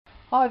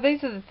Hi,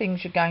 these are the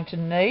things you're going to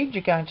need.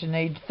 You're going to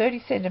need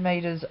 30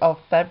 centimetres of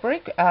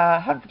fabric,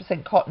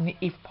 100% cotton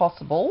if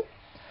possible.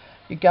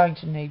 You're going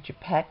to need your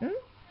pattern.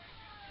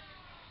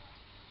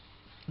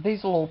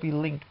 These will all be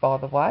linked, by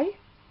the way.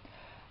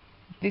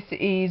 This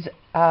is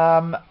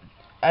an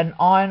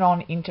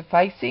iron-on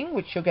interfacing,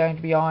 which you're going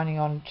to be ironing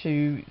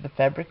onto the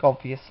fabric,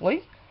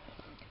 obviously.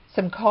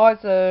 Some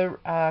Kaiser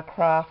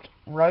Craft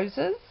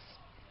roses,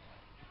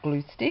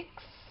 glue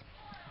sticks,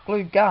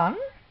 glue gun,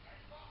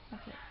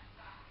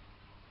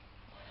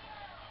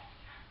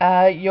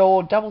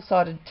 your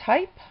double-sided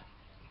tape,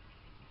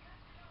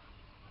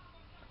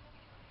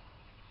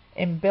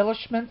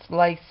 embellishments,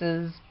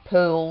 laces,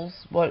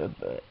 pearls,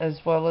 as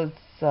well as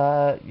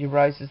your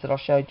roses that I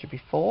showed you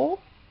before.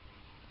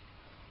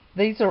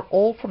 These are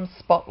all from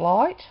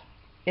Spotlight.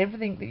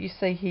 Everything that you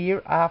see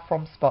here are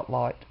from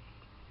Spotlight.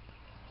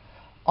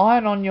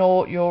 Iron on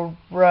your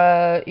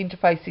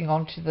interfacing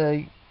onto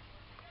the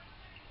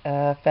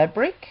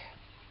fabric.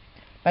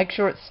 Make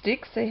sure it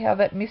sticks. See how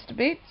that missed a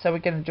bit? So we're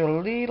going to do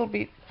a little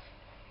bit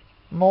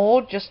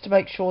more just to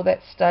make sure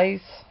that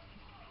stays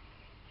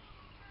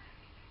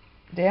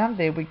down.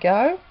 There we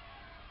go.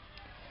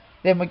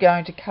 Then we're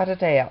going to cut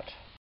it out.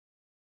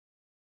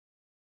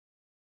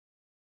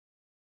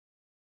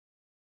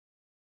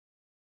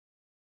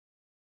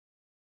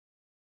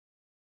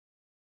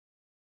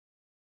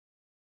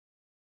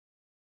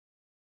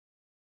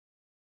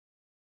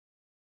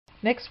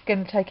 Next we're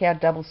going to take our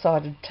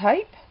double-sided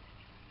tape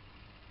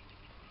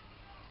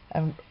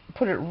and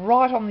put it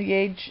right on the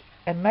edge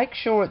and make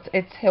sure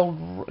it's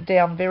held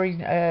down very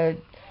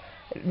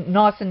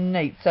nice and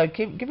neat. So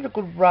give it a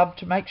good rub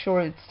to make sure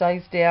it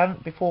stays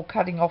down before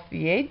cutting off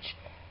the edge.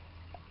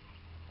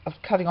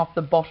 Cutting off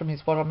the bottom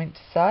is what I meant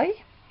to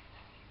say.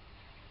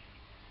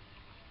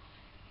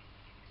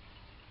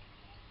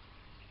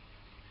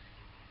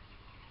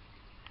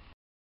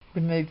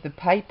 Remove the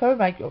paper.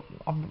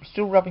 I'm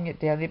still rubbing it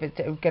down there, but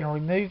we're going to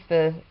remove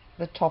the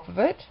top of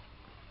it.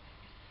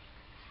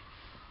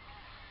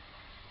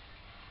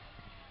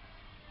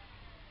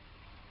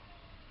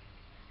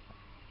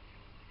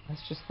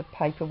 That's just the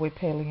paper we're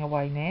peeling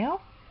away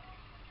now.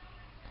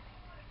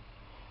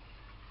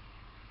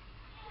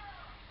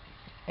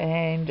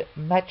 And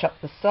match up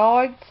the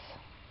sides.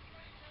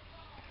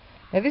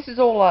 Now this is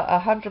all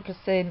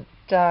 100%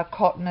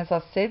 cotton, as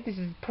I said. This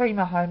is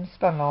Prima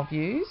homespun I've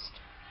used.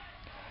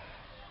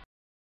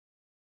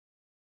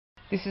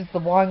 This is the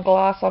wine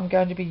glass I'm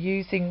going to be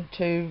using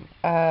to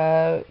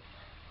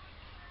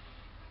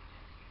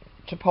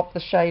pop the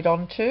shade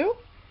onto.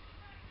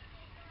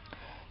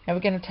 Now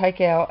we're going to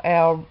take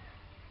our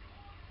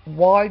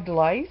wide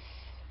lace,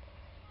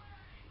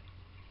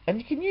 and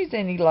you can use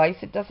any lace.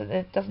 It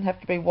doesn't have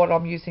to be what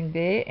I'm using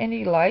there.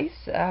 Any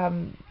lace.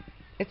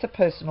 It's a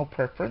personal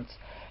preference,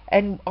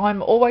 and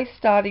I'm always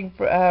starting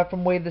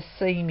from where the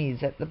seam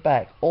is at the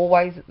back.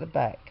 Always at the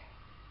back.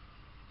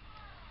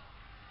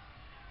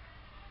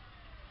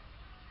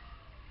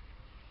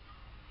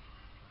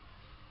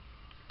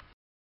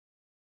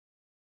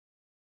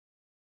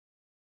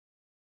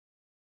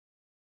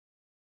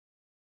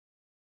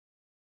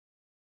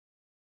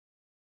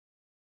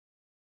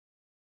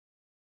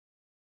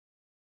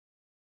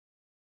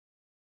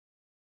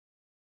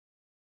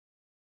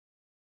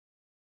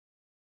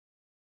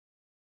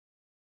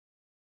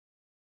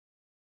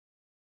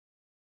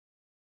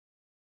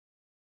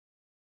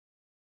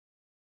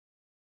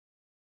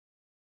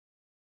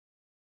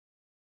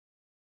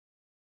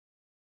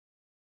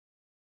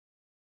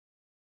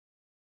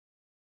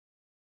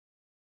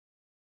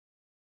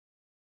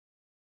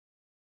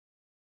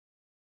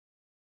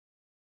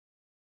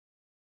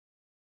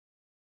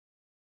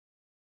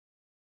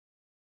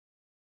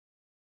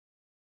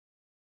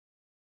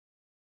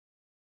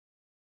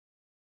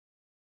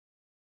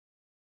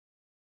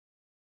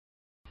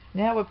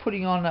 Now we're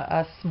putting on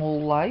a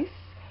small lace,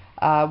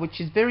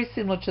 which is very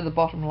similar to the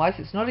bottom lace.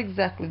 It's not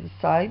exactly the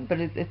same, but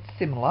it's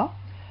similar.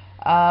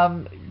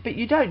 But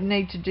you don't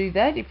need to do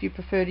that if you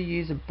prefer to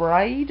use a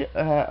braid,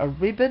 a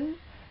ribbon,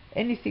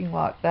 anything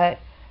like that.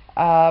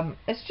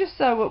 It's just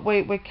so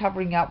we're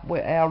covering up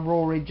our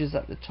raw edges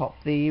at the top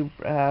there,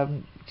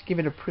 to give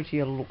it a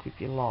prettier look,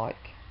 if you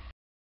like.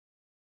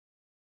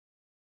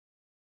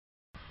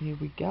 Here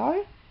we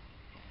go.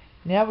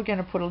 Now we're going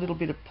to put a little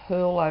bit of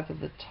pearl over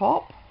the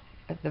top,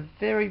 at the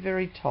very,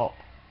 very top.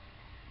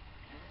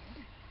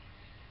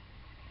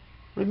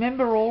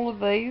 Remember, all of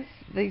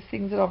these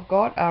things that I've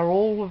got are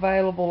all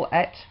available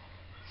at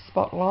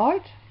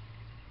Spotlight.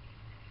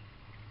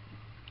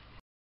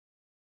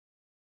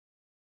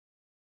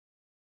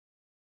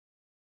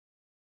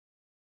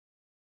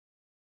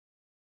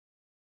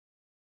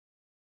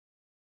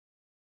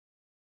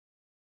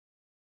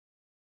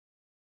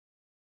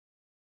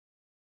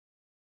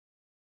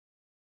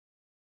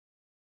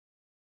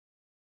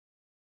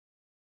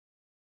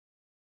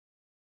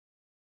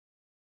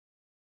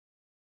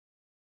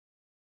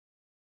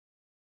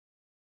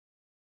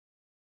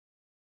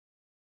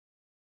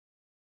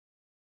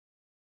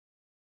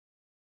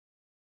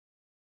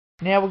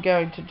 Now we're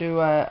going to do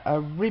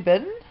a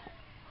ribbon,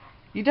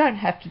 You don't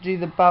have to do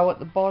the bow at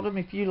the bottom.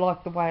 If you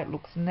like the way it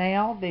looks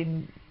now,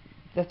 then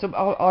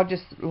I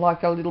just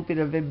like a little bit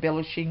of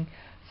embellishing.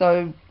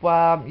 So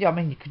yeah, I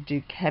mean, you could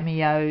do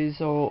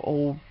cameos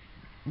or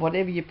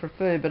whatever you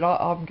prefer, but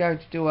I'm going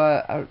to do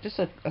just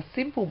a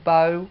simple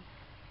bow.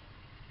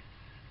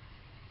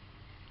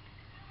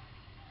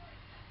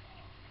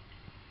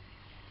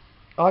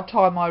 I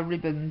tie my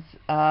ribbons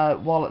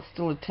while it's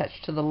still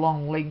attached to the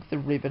long length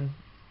of ribbon.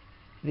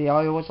 I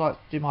always like to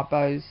do my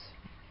bows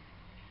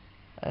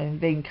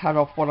and then cut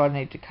off what I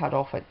need to cut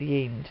off at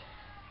the end.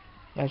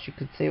 As you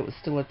can see, it was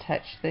still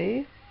attached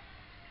there.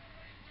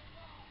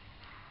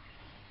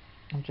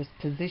 I'm just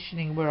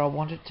positioning where I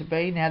want it to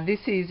be. Now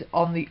this is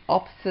on the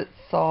opposite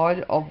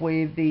side of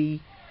where the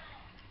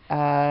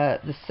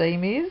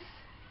seam is.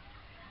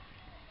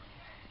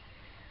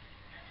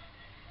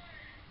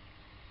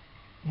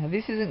 Now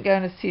this isn't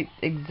going to sit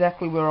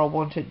exactly where I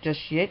want it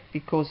just yet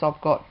because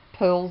I've got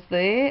pearls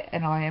there,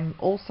 and I am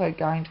also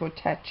going to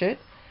attach it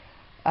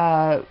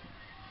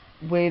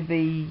where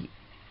the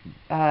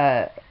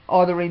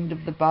either end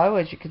of the bow,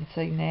 as you can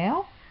see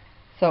now,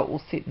 so it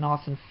will sit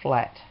nice and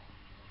flat.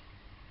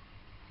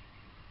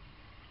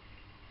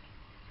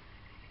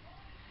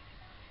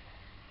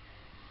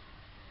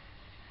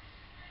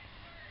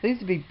 These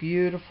would be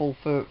beautiful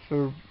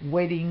for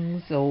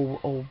weddings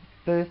or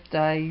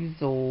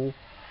birthdays, or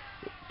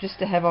just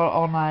to have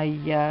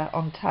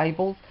on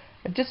tables,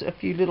 and just a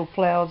few little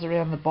flowers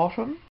around the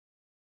bottom.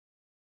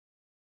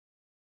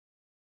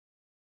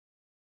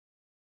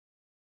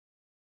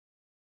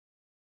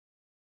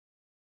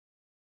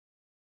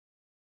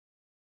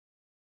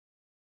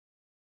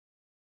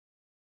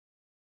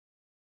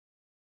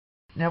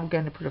 Now we're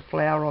going to put a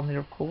flower on there,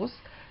 of course,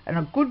 and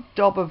a good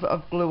dab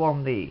of glue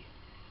on there.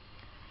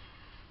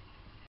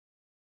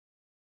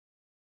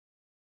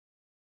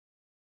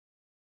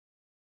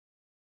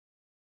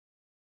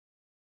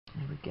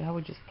 There we go,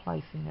 we're just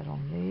placing that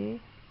on there.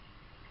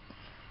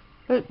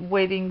 But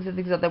weddings and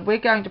things like that, we're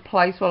going to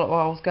place, well,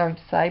 I was going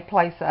to say,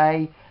 place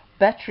a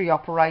battery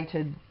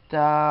operated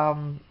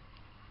flicker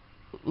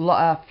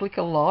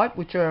light,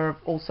 which are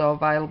also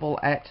available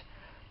at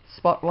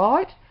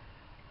Spotlight.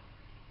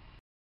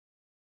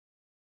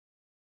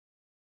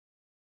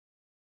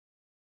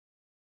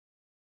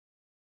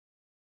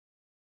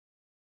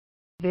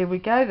 There we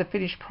go, the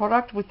finished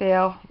product with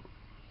our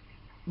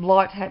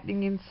light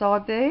happening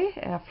inside there,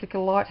 our flicker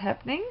light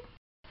happening.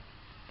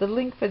 The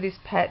link for this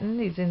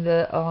pattern is in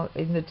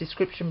the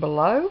description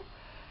below,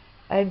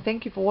 and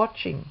thank you for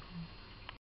watching.